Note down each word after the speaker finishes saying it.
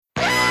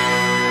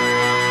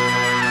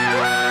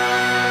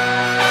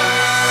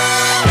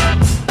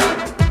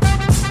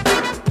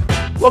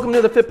Welcome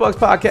to the FitBucks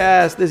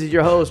Podcast. This is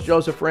your host,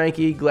 Joseph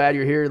Franke. Glad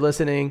you're here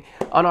listening.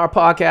 On our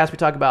podcast, we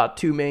talk about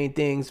two main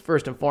things.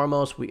 First and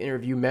foremost, we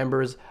interview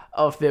members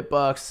of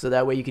FitBucks so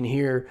that way you can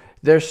hear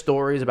their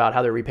stories about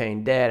how they're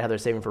repaying debt, how they're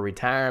saving for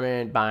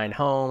retirement, buying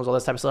homes, all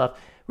this type of stuff,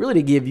 really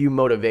to give you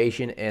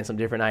motivation and some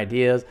different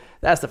ideas.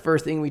 That's the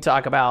first thing we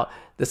talk about.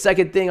 The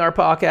second thing our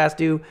podcasts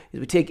do is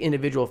we take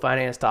individual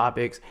finance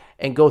topics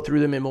and go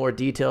through them in more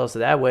detail so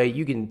that way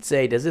you can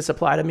say, does this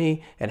apply to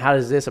me and how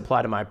does this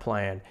apply to my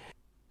plan?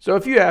 So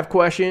if you have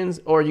questions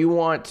or you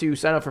want to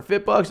sign up for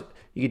FitBucks,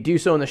 you can do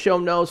so in the show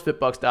notes,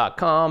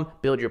 fitbucks.com.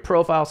 Build your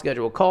profile,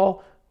 schedule a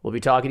call. We'll be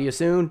talking to you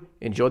soon.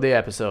 Enjoy the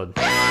episode.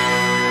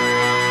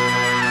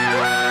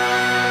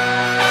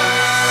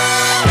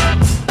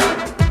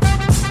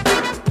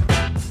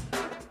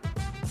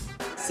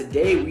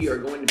 Today we are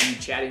going to be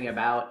chatting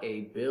about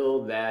a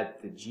bill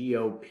that the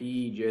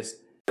GOP just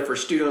for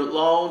student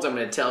loans. I'm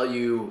going to tell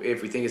you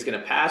if we think it's going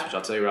to pass, which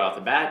I'll tell you right off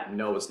the bat.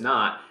 No, it's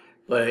not.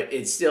 But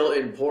it's still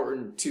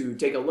important to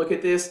take a look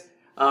at this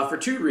for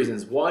two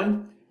reasons.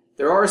 One,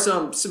 there are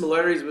some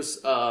similarities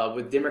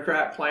with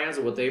Democrat plans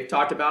and what they've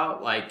talked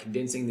about, like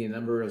condensing the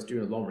number of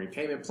student loan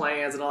repayment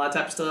plans and all that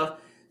type of stuff.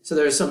 So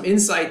there's some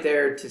insight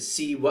there to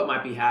see what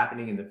might be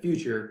happening in the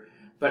future.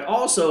 But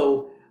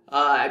also,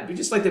 we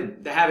just like to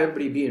have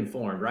everybody be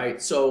informed,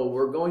 right? So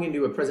we're going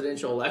into a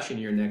presidential election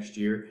year next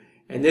year,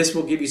 and this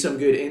will give you some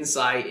good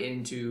insight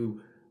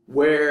into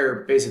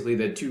where basically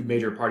the two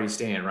major parties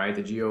stand, right?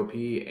 The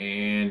GOP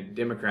and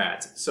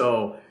Democrats.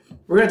 So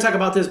we're going to talk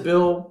about this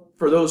bill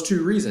for those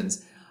two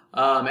reasons.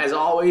 As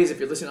always, if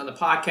you're listening on the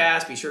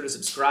podcast, be sure to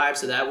subscribe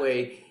so that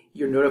way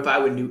you're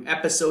notified when new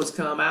episodes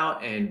come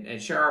out,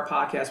 and share our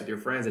podcast with your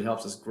friends. It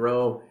helps us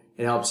grow.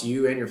 It helps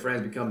you and your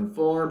friends become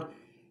informed.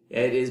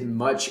 It is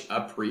much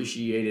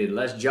appreciated.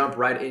 Let's jump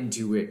right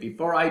into it.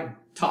 Before I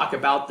talk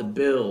about the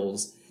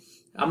bills,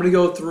 I'm going to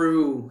go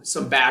through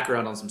some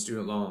background on some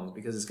student loans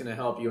because it's going to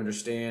help you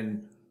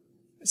understand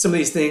some of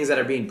these things that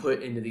are being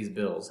put into these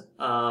bills.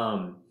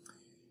 Now,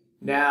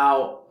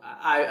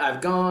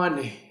 I've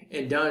gone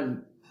and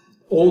done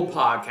old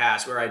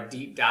podcasts where I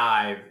deep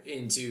dive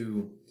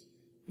into,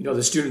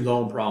 the student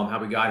loan problem, how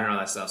we got here and all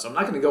that stuff. So I'm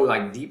not going to go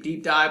like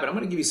deep dive, but I'm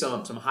going to give you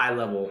some high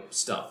level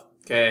stuff.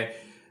 Okay.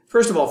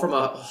 First of all, from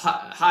a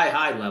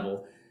high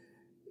level,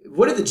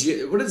 what does the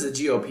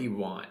GOP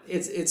want?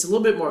 It's a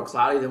little bit more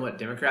cloudy than what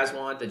Democrats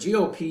want. The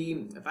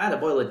GOP, if I had to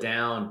boil it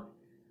down,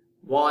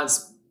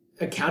 wants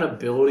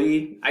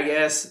accountability, I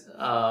guess,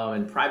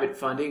 and private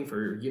funding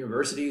for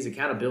universities,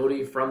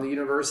 accountability from the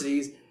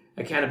universities,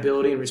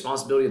 accountability and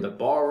responsibility of the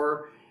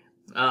borrower.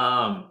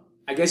 I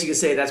guess you could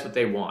say that's what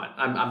they want.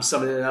 I'm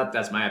summing it up.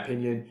 That's my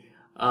opinion.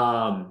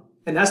 And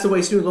that's the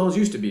way student loans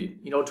used to be.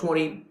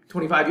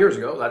 25 years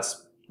ago,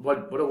 that's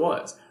what it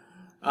was.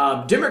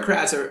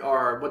 Democrats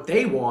are what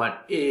they want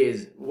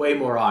is way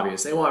more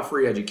obvious. They want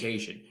free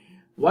education.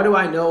 Why do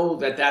I know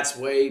that that's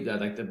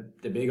the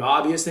big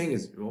obvious thing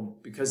is? Well,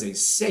 because they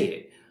say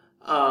it.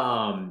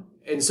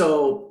 And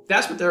so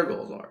that's what their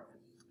goals are.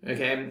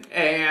 Okay.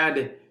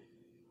 And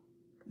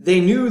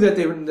they knew that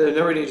they were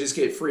never going to just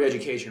get free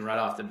education right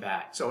off the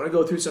bat. So I want to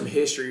go through some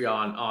history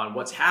on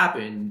what's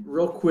happened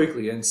real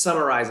quickly and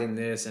summarizing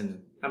this.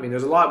 And I mean,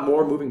 there's a lot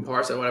more moving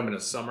parts than what I'm going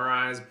to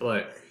summarize,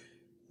 but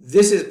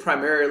this is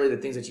primarily the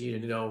things that you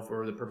need to know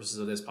for the purposes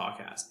of this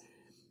podcast.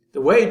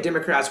 The way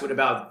Democrats went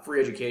about free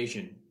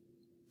education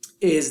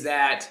is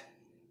that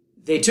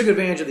they took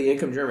advantage of the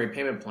income-driven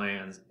repayment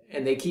plans,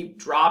 and they keep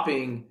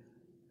dropping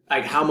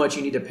like how much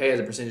you need to pay as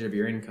a percentage of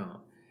your income.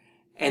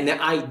 And the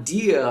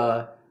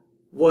idea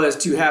was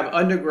to have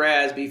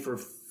undergrads be for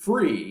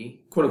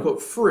free, quote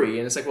unquote free.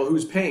 And it's like, well,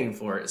 who's paying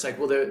for it? It's like,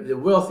 well, the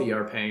wealthy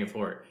are paying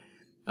for it.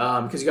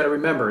 Because you got to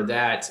remember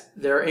that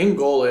their end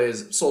goal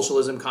is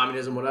socialism,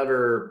 communism,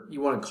 whatever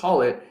you want to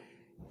call it.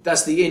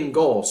 That's the end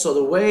goal. So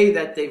the way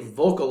that they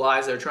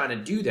vocalize they're trying to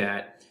do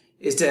that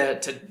is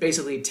to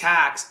basically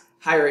tax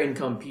higher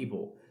income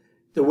people.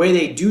 The way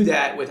they do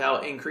that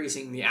without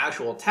increasing the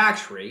actual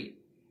tax rate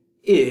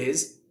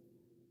is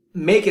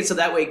make it so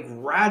that way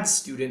grad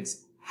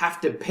students have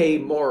to pay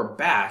more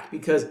back.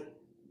 Because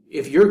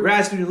if you're a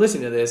grad student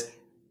listening to this,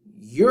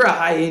 you're a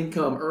high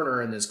income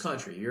earner in this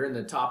country. You're in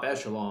the top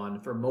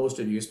echelon for most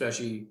of you,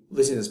 especially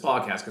listening to this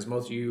podcast, because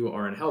most of you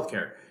are in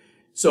healthcare.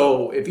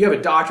 So if you have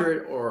a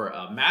doctorate or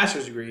a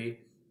master's degree,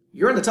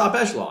 you're in the top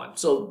echelon.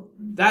 So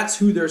that's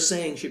who they're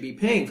saying should be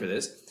paying for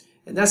this.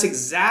 And that's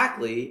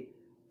exactly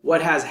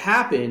what has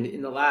happened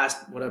in the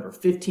last,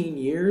 15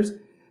 years.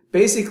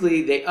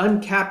 Basically, they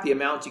uncapped the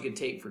amount you could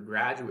take for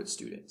graduate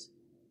students.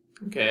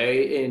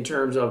 Okay, in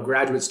terms of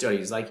graduate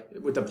studies, like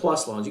with the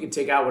plus loans, you can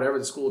take out whatever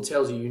the school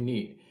tells you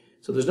need.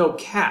 So there's no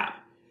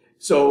cap.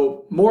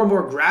 So more and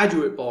more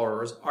graduate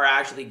borrowers are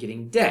actually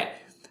getting debt.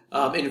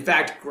 In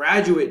fact,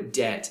 graduate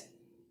debt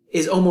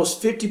is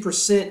almost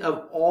 50%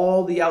 of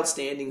all the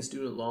outstanding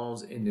student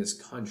loans in this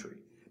country.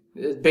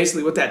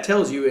 Basically, what that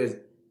tells you is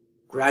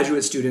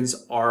graduate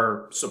students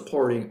are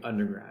supporting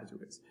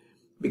undergraduates.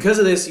 Because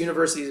of this,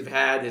 universities have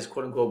had this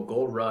quote-unquote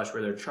gold rush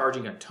where they're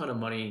charging a ton of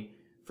money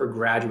for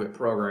graduate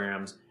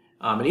programs.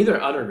 And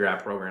either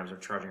undergrad programs are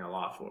charging a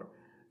lot for.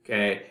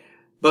 Okay.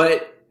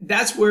 But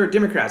that's where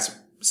Democrats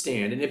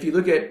stand. And if you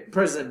look at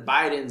President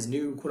Biden's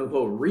new quote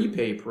unquote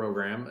repay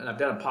program, and I've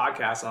done a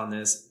podcast on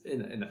this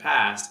in the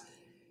past,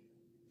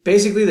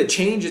 basically the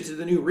changes to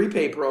the new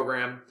repay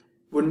program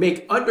would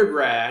make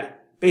undergrad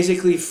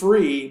basically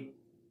free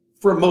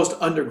for most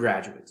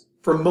undergraduates.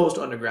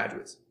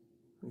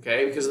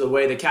 Okay, because of the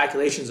way the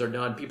calculations are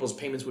done, people's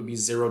payments would be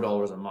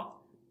 $0 a month.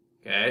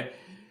 Okay,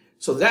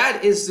 so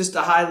that is just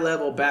a high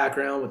level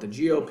background what the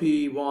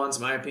GOP wants,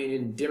 in my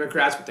opinion.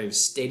 Democrats, what they've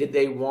stated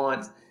they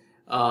want,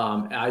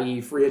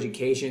 i.e. free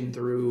education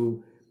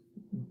through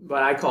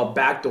what I call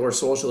backdoor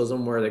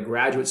socialism, where the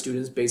graduate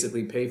students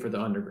basically pay for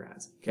the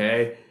undergrads.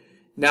 Okay,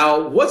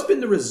 now what's been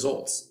the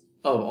results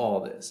of all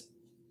this?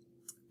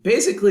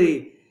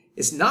 Basically,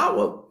 it's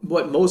not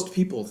what most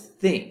people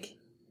think.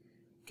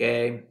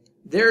 Okay.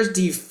 There's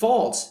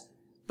defaults,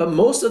 but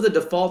most of the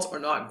defaults are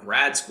not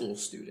grad school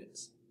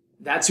students.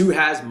 That's who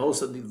has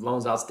most of the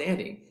loans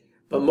outstanding.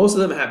 But most of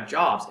them have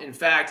jobs. In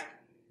fact,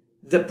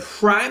 the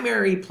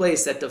primary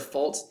place that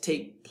defaults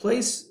take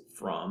place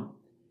from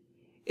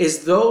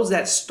is those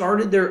that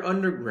started their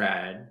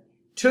undergrad,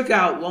 took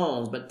out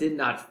loans, but did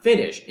not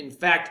finish. In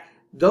fact,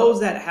 those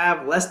that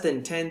have less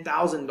than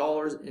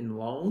 $10,000 in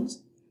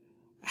loans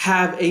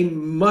have a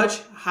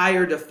much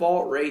higher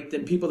default rate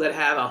than people that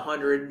have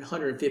 $100,000,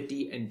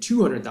 $150,000, and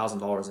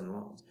 $200,000 in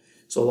loans.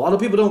 So a lot of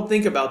people don't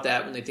think about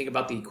that when they think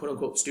about the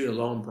quote-unquote student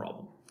loan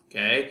problem.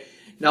 Okay.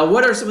 Now,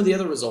 what are some of the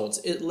other results?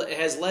 It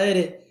has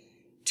led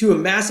to a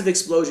massive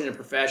explosion in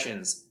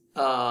professions.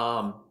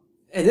 And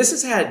this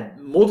has had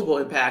multiple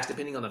impacts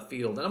depending on the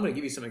field. And I'm going to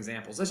give you some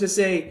examples. Let's just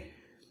say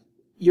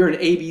you're an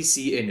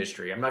ABC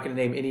industry. I'm not going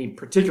to name any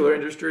particular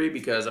industry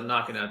because I'm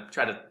not going to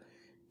try to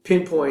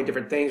pinpoint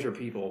different things for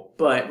people.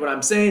 But what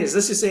I'm saying is,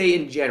 let's just say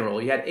in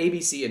general, you had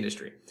ABC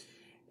industry.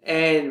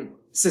 And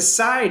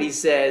society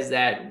says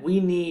that we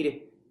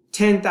need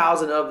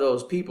 10,000 of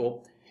those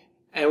people.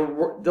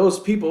 And those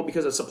people,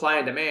 because of supply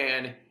and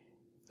demand,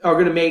 are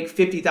going to make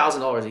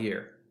 $50,000 a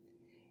year.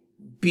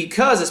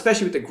 Because,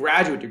 especially with the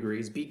graduate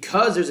degrees,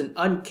 because there's an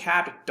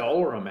uncapped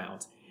dollar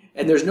amount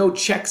and there's no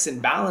checks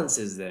and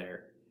balances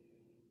there,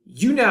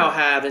 you now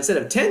have, instead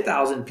of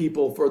 10,000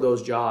 people for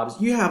those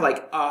jobs, you have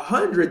like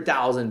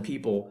 100,000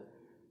 people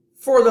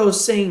for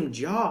those same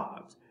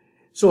jobs.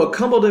 So a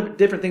couple of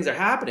different things are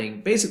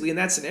happening. Basically, in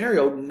that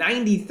scenario,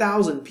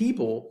 90,000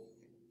 people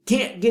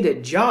can't get a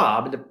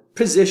job in the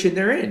position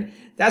they're in.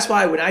 That's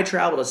why when I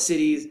travel to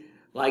cities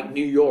like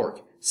New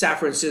York, San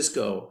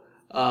Francisco,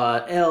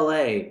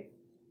 LA,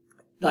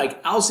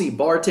 like I'll see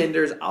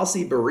bartenders, I'll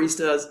see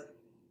baristas.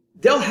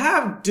 They'll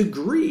have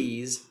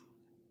degrees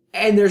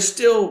and they're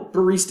still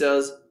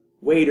baristas,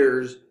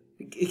 waiters,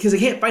 because they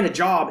can't find a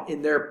job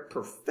in their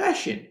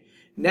profession.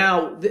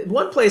 Now,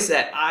 one place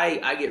that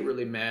I get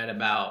really mad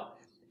about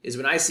is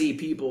when I see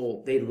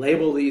people, they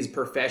label these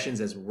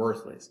professions as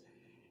worthless.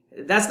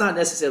 That's not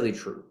necessarily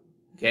true.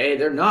 Okay,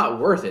 they're not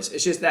worthless.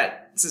 It's just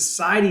that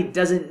society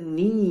doesn't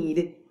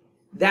need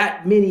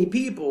that many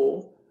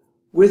people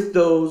with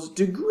those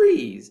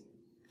degrees.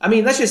 I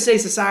mean, let's just say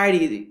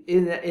society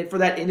for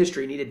that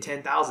industry needed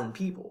 10,000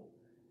 people.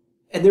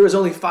 And there was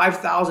only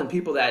 5,000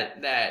 people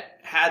that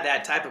had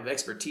that type of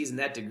expertise and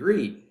that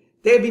degree.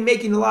 They'd be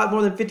making a lot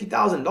more than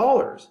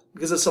 $50,000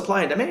 because of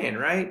supply and demand,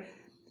 right?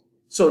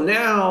 So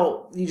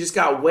now you just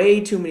got way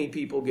too many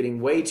people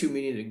getting way too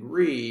many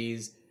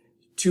degrees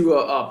to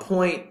a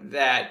point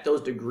that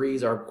those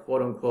degrees are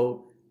quote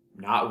unquote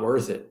not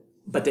worth it,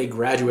 but they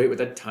graduate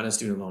with a ton of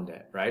student loan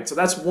debt, right? So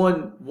that's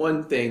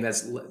one thing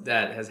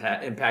that has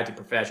impacted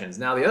professions.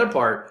 Now the other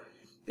part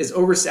is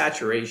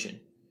oversaturation.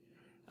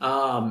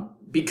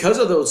 Because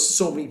of those,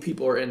 so many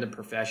people are in the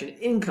profession,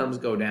 incomes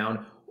go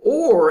down,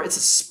 or it's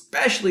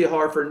especially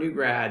hard for new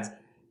grads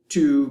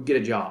to get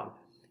a job.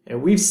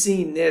 And we've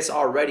seen this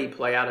already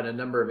play out in a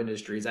number of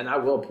industries. And I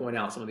will point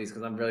out some of these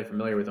because I'm really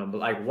familiar with them.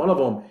 But like one of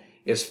them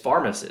is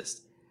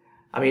pharmacist.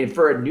 I mean,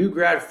 for a new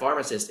grad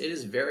pharmacist, it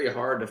is very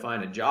hard to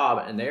find a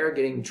job, and they are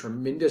getting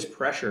tremendous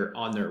pressure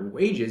on their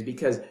wages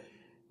because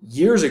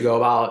years ago,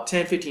 about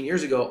 10, 15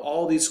 years ago,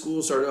 all these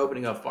schools started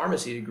opening up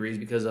pharmacy degrees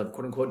because of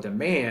quote unquote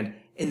demand,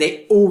 and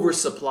they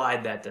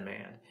oversupplied that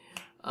demand.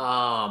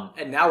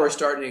 And now we're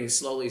starting to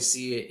slowly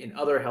see it in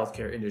other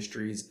healthcare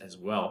industries as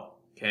well.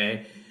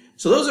 Okay.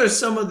 So those are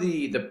some of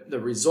the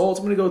results.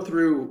 I'm going to go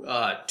through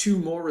two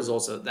more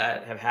results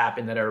that have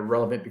happened that are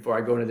relevant before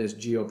I go into this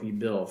GOP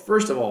bill.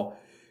 First of all,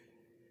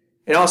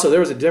 and also there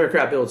was a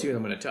Democrat bill too that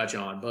I'm going to touch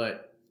on,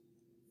 but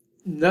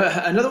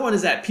another one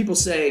is that people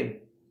say,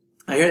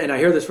 I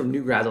hear this from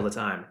new grads all the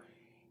time,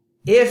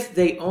 if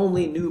they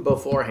only knew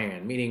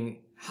beforehand, meaning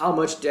how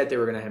much debt they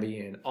were going to be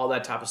in, all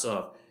that type of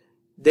stuff,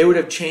 they would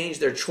have changed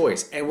their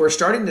choice. And we're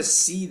starting to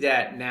see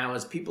that now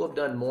as people have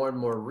done more and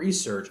more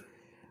research.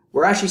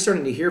 We're actually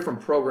starting to hear from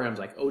programs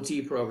like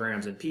OT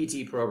programs and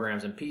PT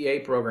programs and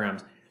PA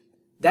programs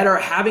that are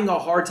having a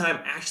hard time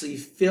actually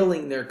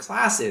filling their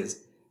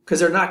classes because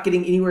they're not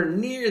getting anywhere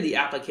near the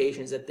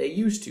applications that they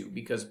used to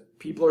because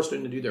people are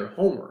starting to do their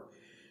homework.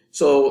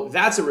 So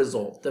that's a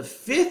result. The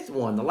fifth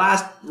one, the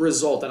last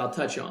result that I'll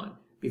touch on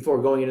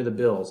before going into the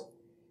bills,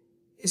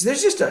 is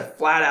there's just a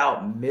flat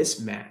out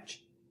mismatch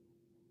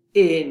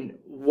in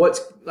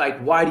what's like,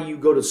 why do you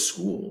go to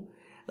school?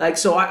 Like,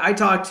 so I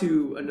talk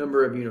to a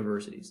number of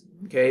universities,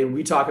 okay? And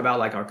we talk about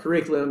like our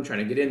curriculum, trying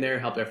to get in there,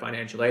 help their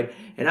financial aid.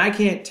 And I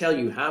can't tell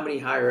you how many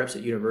higher ups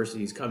at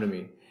universities come to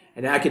me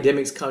and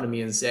academics come to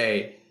me and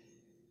say,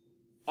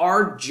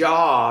 our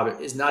job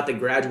is not to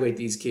graduate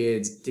these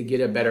kids to get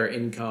a better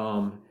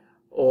income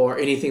or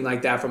anything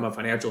like that from a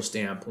financial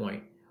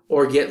standpoint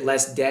or get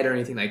less debt or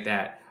anything like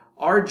that.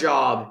 Our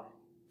job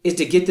is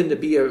to get them to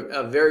be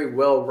a very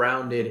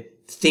well-rounded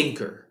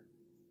thinker,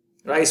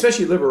 right?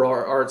 Especially liberal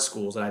arts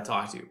schools that I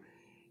talk to.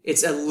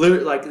 It's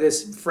like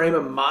this frame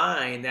of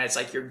mind that's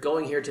like you're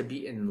going here to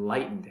be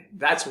enlightened.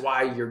 That's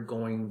why you're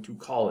going to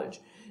college.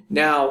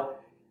 Now,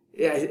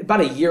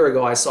 about a year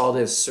ago, I saw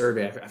this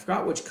survey. I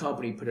forgot which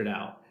company put it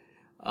out,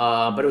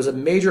 but it was a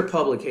major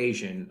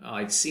publication,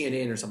 like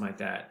CNN or something like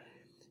that.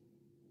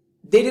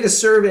 They did a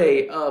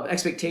survey of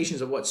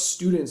expectations of what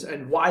students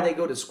and why they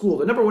go to school.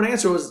 The number one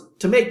answer was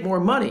to make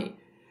more money.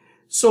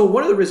 So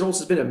one of the results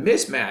has been a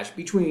mismatch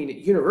between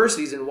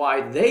universities and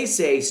why they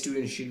say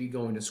students should be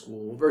going to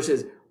school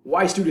versus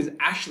why students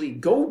actually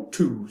go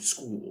to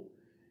school,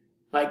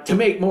 like to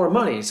make more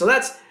money. So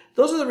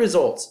those are the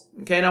results.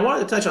 Okay, and I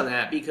wanted to touch on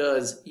that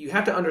because you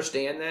have to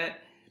understand that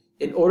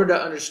in order to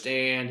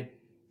understand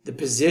the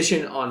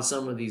position on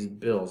some of these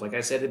bills. Like I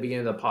said at the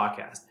beginning of the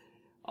podcast,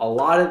 a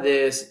lot of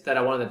this that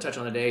I wanted to touch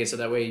on today so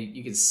that way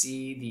you can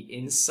see the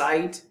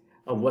insight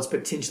of what's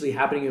potentially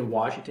happening in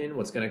Washington,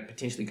 what's going to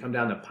potentially come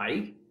down the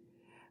pike.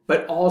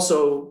 But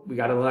also, we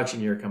got an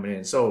election year coming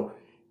in. So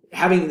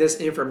having this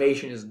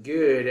information is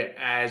good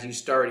as you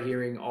start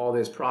hearing all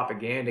this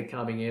propaganda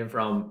coming in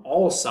from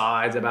all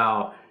sides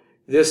about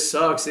this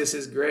sucks, this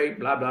is great,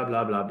 blah, blah,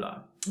 blah, blah, blah.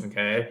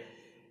 Okay?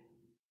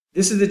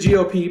 This is the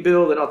GOP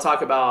bill, then I'll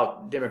talk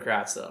about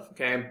Democrat stuff,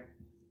 okay?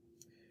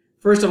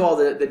 First of all,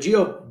 the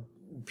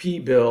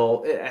GOP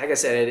bill, like I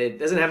said, it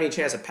doesn't have any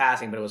chance of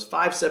passing, but it was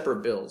 5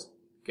 separate bills,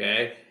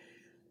 okay?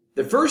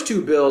 The first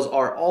 2 bills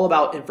are all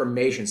about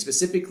information.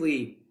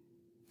 Specifically,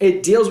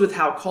 it deals with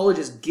how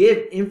colleges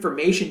give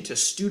information to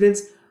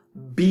students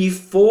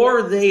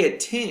before they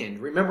attend.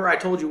 Remember, I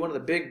told you one of the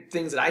big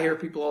things that I hear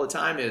people all the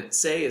time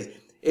say is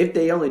if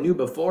they only knew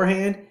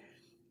beforehand,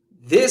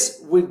 this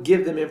would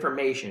give them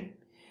information.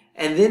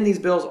 And then these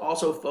bills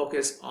also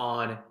focus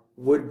on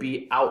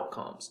would-be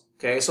outcomes.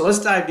 Okay, so let's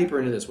dive deeper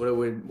into this, what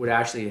it would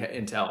actually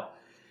entail.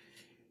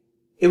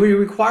 It would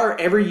require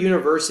every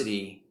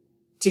university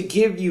to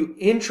give you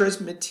entrance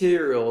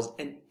materials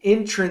and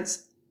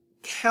entrance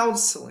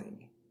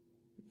counseling.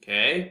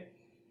 Okay?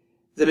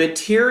 The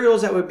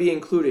materials that would be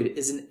included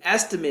is an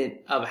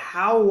estimate of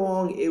how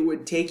long it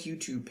would take you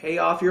to pay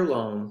off your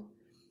loan,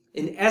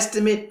 an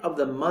estimate of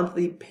the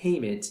monthly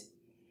payment,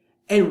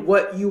 and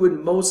what you would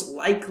most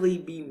likely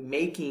be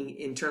making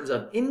in terms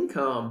of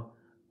income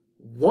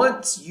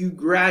once you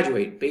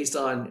graduate based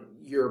on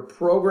your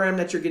program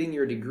that you're getting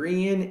your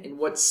degree in and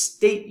what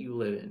state you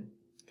live in.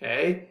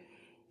 Okay?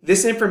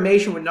 This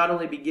information would not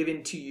only be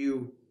given to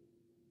you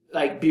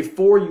like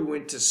before you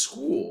went to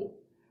school,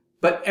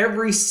 but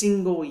every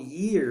single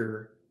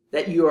year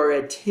that you are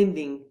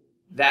attending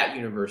that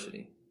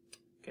university.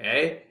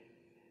 Okay?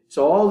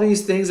 So all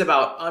these things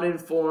about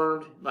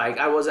uninformed, like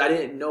I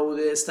didn't know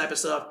this type of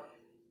stuff,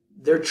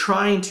 they're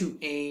trying to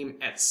aim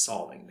at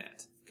solving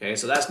that. Okay,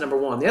 so that's number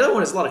one. The other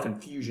one is a lot of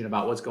confusion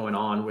about what's going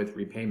on with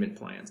repayment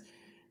plans.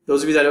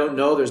 Those of you that don't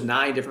know, there's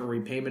 9 different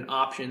repayment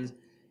options.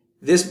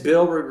 This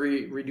bill would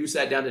reduce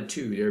that down to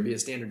 2. There would be a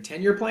standard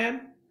 10-year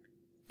plan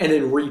and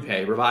then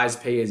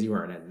revised pay as you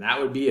earn. And that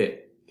would be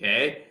it.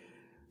 Okay?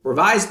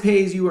 Revised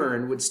pay as you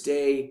earn would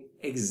stay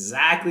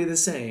exactly the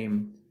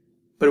same,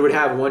 but it would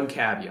have one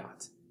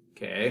caveat.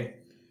 Okay?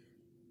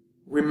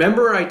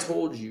 Remember I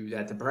told you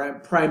that the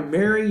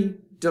primary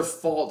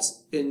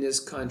defaults in this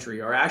country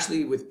are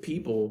actually with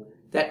people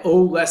that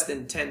owe less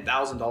than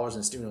 $10,000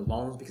 in student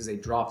loans because they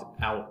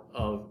dropped out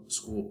of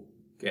school.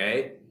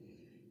 Okay?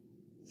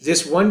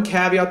 This one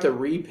caveat to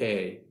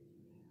repay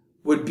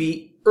would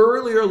be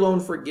earlier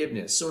loan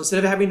forgiveness. So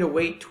instead of having to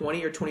wait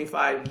 20 or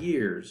 25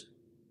 years,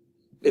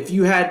 if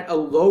you had a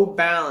low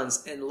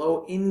balance and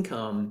low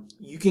income,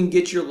 you can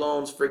get your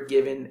loans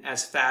forgiven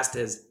as fast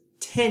as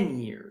 10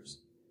 years.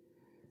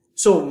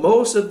 So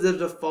most of the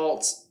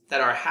defaults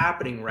that are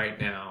happening right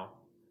now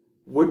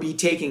would be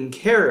taken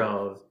care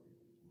of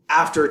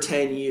after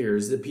 10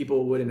 years. The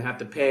people wouldn't have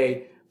to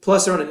pay.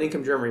 Plus, they're on an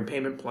income-driven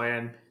repayment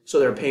plan, so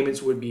their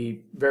payments would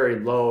be very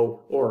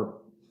low or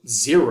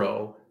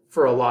zero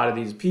for a lot of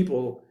these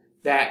people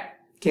that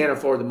can't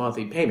afford the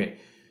monthly payment.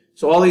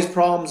 So all these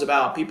problems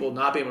about people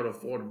not being able to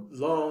afford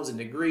loans and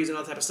degrees and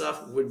all that type of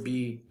stuff would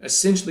be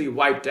essentially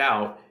wiped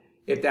out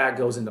if that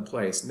goes into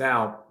place.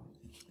 Now,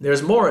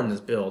 there's more in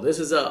this bill. This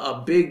is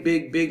a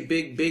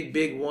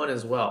big one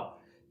as well.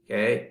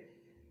 Okay?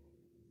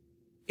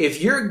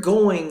 If you're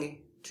going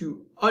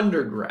to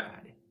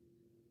undergrad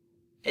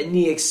and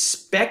the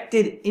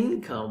expected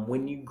income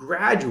when you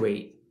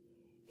graduate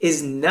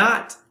is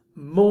not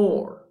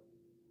more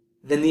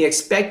than the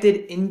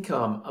expected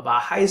income of a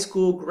high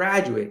school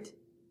graduate,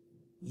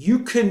 you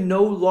can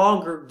no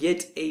longer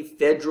get a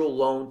federal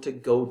loan to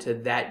go to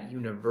that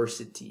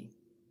university.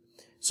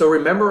 So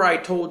remember I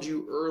told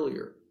you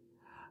earlier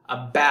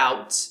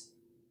about,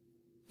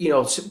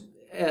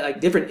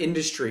 like different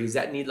industries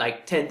that need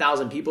like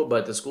 10,000 people,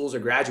 but the schools are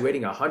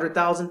graduating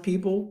 100,000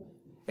 people.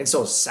 And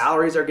so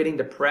salaries are getting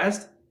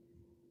depressed.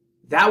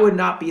 That would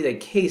not be the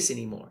case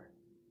anymore.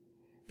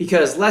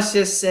 Because let's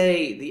just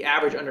say the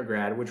average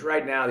undergrad, which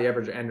right now the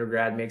average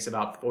undergrad makes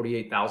about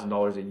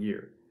 $48,000 a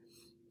year.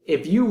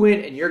 If you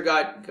went and you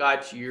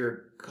got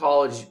your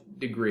college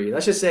degree,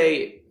 let's just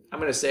say, I'm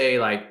going to say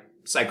like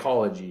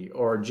psychology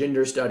or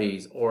gender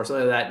studies or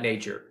something of that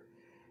nature,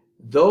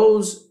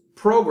 those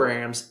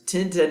programs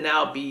tend to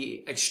now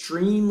be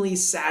extremely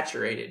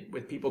saturated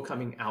with people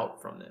coming out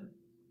from them.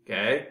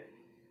 Okay?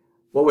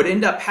 What would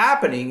end up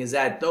happening is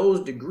that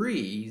those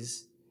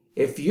degrees,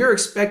 if your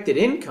expected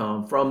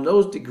income from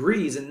those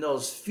degrees in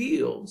those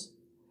fields,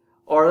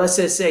 or let's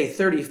just say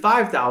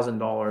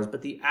 $35,000,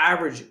 but the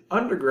average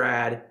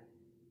undergrad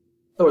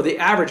or the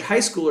average high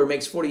schooler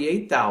makes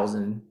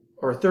 $48,000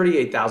 or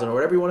 $38,000 or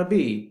whatever you want to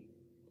be,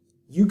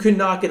 you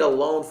cannot get a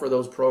loan for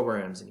those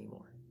programs anymore.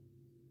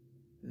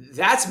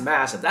 That's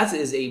massive. That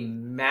is a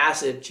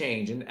massive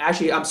change. And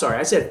actually, I'm sorry,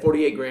 I said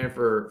 48 grand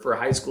for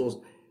high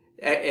school's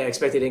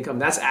expected income.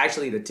 That's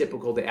actually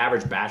the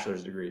average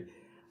bachelor's degree.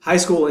 High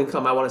school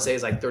income, I want to say,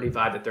 is like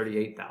 35 to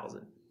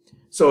 38,000.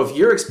 So if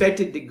your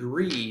expected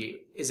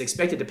degree is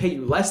expected to pay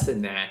you less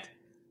than that,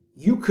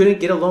 you couldn't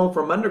get a loan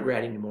from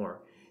undergrad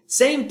anymore.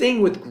 Same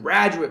thing with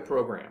graduate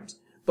programs.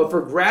 But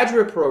for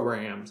graduate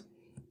programs,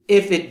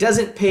 if it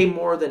doesn't pay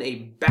more than a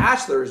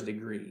bachelor's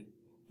degree,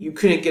 you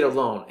couldn't get a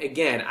loan.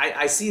 Again,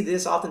 I see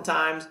this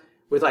oftentimes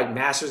with like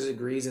master's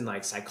degrees in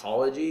like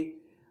psychology.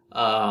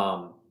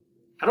 I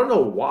don't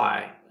know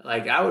why.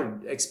 Like I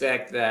would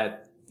expect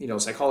that,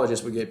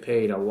 psychologists would get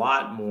paid a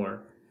lot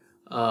more.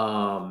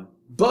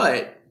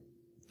 But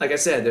like I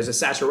said, there's a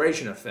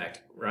saturation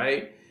effect,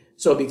 right?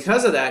 So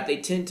because of that, they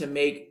tend to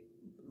make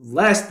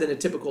less than a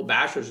typical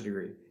bachelor's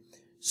degree.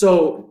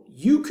 So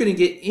you couldn't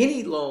get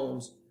any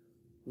loans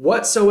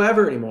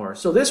whatsoever anymore.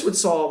 So this would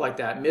solve like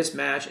that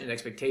mismatch in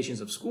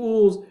expectations of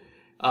schools.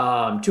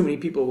 Too many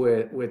people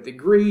with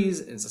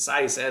degrees, and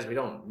society says we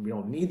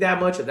don't need that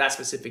much of that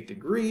specific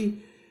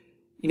degree.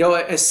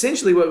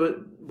 Essentially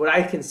what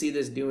I can see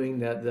this doing,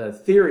 the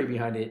theory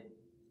behind it,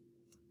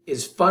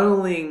 is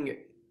funneling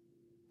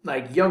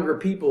like younger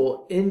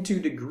people into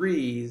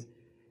degrees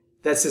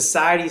that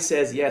society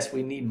says, yes,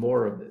 we need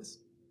more of this.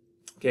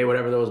 Okay,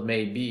 whatever those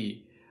may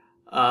be.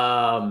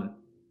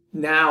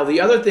 Now, the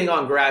other thing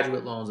on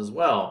graduate loans as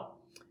well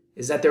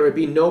is that there would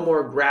be no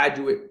more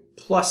graduate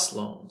plus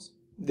loans.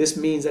 This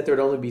means that there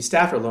would only be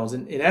Stafford loans.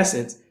 In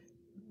essence,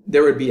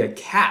 there would be a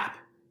cap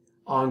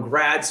on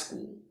grad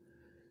school.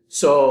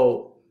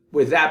 So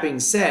with that being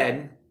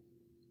said,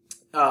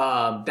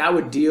 that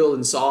would deal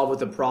and solve with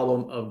the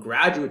problem of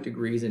graduate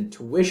degrees and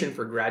tuition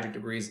for graduate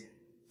degrees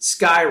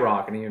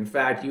skyrocketing. In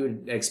fact, you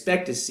would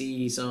expect to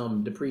see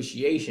some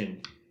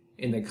depreciation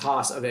in the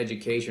cost of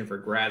education for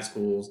grad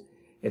schools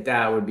if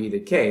that would be the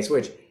case,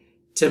 which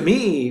to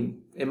me,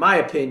 in my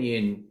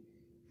opinion,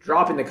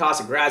 dropping the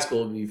cost of grad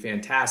school would be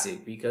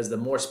fantastic, because the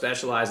more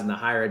specialized in the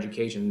higher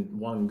education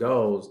one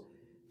goes,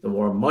 the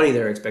more money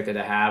they're expected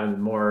to have and the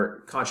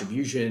more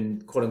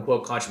contribution, quote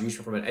unquote,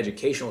 contribution from an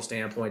educational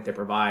standpoint they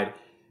provide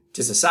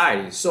to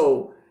society.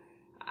 So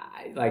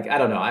I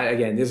don't know.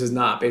 Again, this is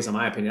not based on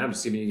my opinion. I'm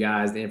just giving you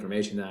guys the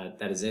information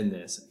that is in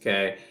this.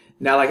 Okay.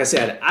 Now, like I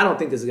said, I don't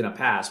think this is going to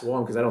pass.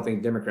 One, because I don't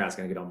think Democrats are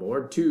going to get on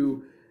board.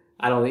 Two,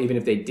 even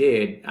if they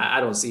did,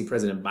 I don't see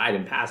President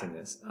Biden passing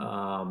this.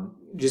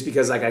 Just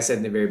because, like I said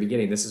in the very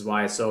beginning, this is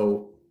why it's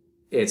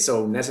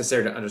so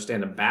necessary to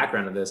understand the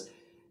background of this.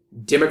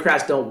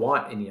 Democrats don't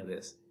want any of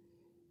this.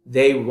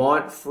 They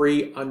want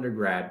free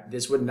undergrad.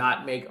 This would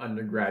not make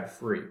undergrad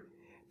free.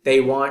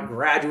 They want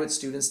graduate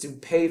students to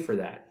pay for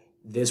that.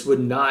 This would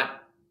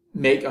not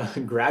make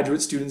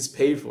graduate students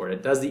pay for it.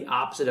 It does the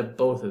opposite of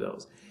both of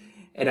those.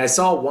 And I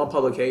saw one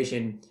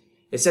publication,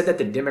 it said that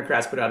the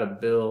Democrats put out a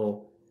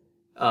bill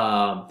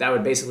that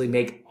would basically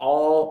make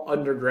all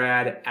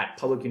undergrad at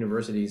public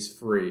universities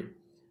free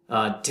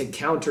to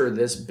counter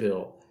this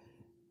bill.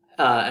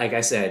 Like I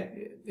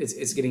said,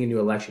 it's getting into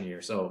election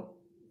year, so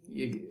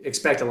you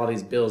expect a lot of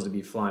these bills to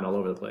be flying all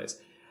over the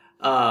place.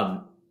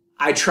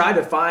 I tried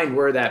to find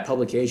where that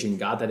publication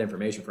got that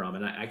information from,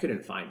 and I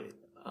couldn't find it.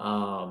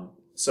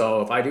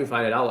 So if I do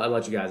find it, I'll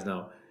let you guys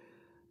know.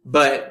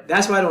 But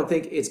that's why I don't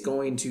think it's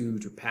going to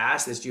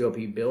pass this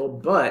GOP bill.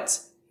 But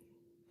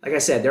like I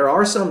said, there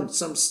are some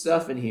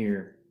stuff in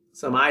here,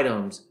 some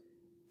items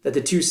that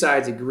the two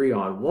sides agree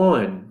on.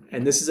 One,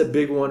 and this is a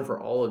big one for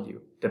all of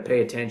you to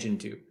pay attention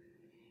to,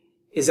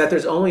 is that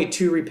there's only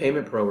two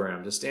repayment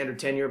programs, the standard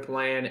 10-year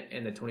plan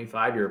and the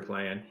 25-year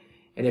plan.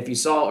 And if you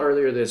saw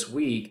earlier this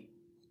week,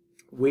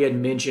 we had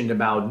mentioned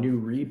about new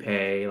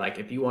repay, like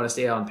if you want to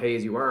stay on pay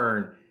as you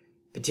earn,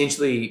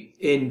 potentially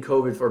in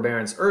COVID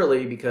forbearance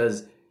early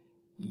because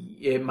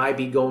it might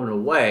be going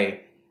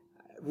away.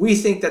 We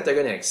think that they're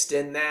going to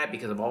extend that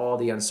because of all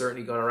the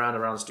uncertainty going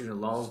around student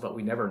loans, but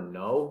we never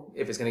know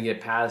if it's going to get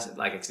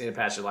extended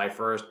past July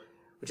 1st,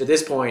 which at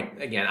this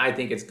point, again, I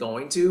think it's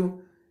going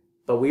to.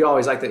 But we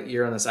always like that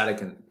you're on the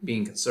side of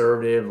being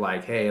conservative.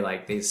 Like, hey,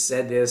 like they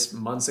said this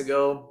months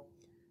ago,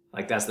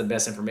 like that's the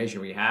best information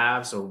we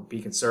have. So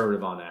be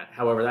conservative on that.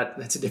 However,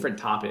 that's a different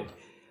topic.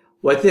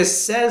 What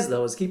this says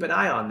though is keep an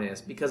eye on this,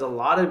 because a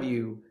lot of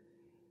you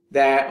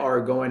that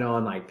are going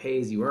on like pay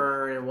as you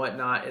earn and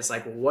whatnot, it's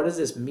like, well, what does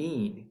this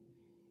mean?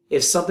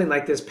 If something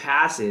like this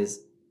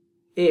passes,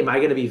 am I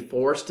going to be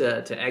forced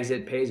to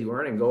exit pay as you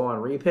earn and go on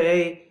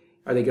repay?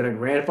 Are they going to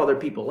grandfather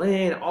people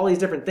in? All these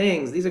different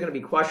things. These are going to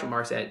be question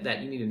marks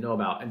that you need to know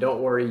about. And don't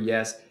worry,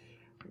 yes,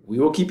 we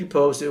will keep you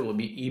posted. We'll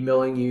be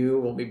emailing you.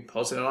 We'll be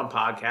posting it on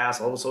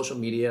podcasts, all over social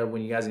media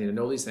when you guys need to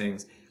know these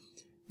things.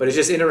 But it's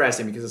just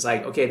interesting because it's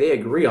like, okay, they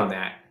agree on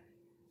that.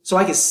 So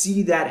I can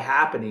see that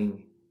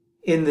happening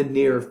in the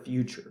near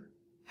future.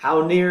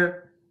 How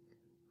near?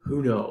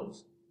 Who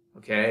knows?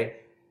 Okay?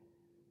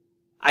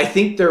 I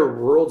think they're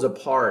worlds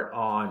apart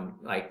on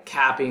like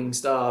capping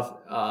stuff,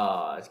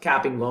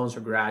 capping loans for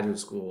graduate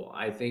school.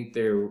 I think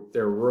they're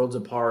worlds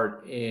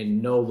apart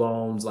in no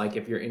loans, like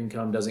if your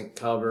income doesn't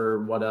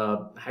cover what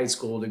a high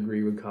school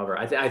degree would cover.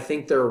 I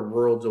think they're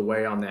worlds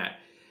away on that.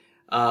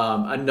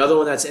 Another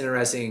one that's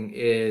interesting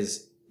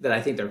is that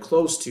I think they're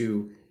close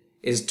to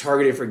is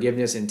targeted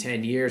forgiveness in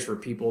 10 years for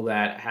people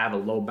that have a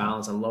low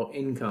balance and low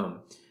income.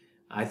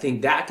 I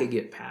think that could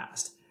get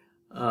passed.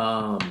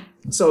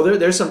 So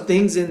there's some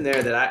things in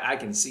there that I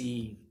can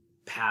see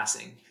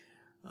passing.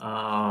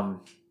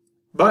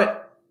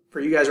 But for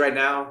you guys right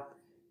now,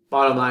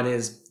 bottom line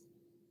is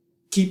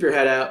keep your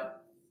head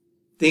up.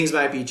 Things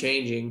might be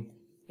changing.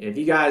 If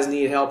you guys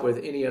need help with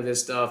any of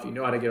this stuff, you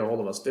know how to get a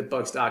hold of us.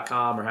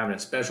 Fitbucks.com. We're having a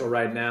special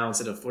right now.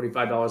 Instead of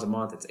 $45 a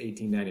month, it's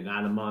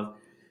 $18.99 a month.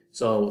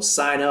 So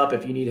sign up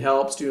if you need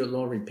help. Student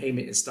loan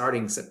repayment is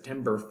starting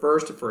September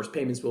 1st. The first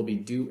payments will be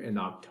due in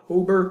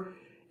October.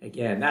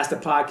 Again, that's the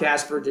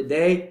podcast for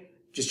today.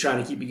 Just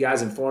trying to keep you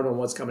guys informed on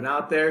what's coming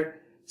out there,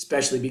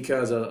 especially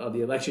because of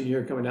the election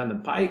year coming down the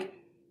pike.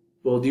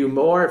 We'll do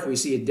more. If we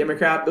see a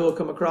Democrat bill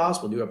come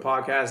across, we'll do a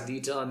podcast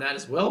detail on that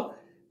as well.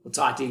 We'll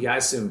talk to you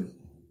guys soon.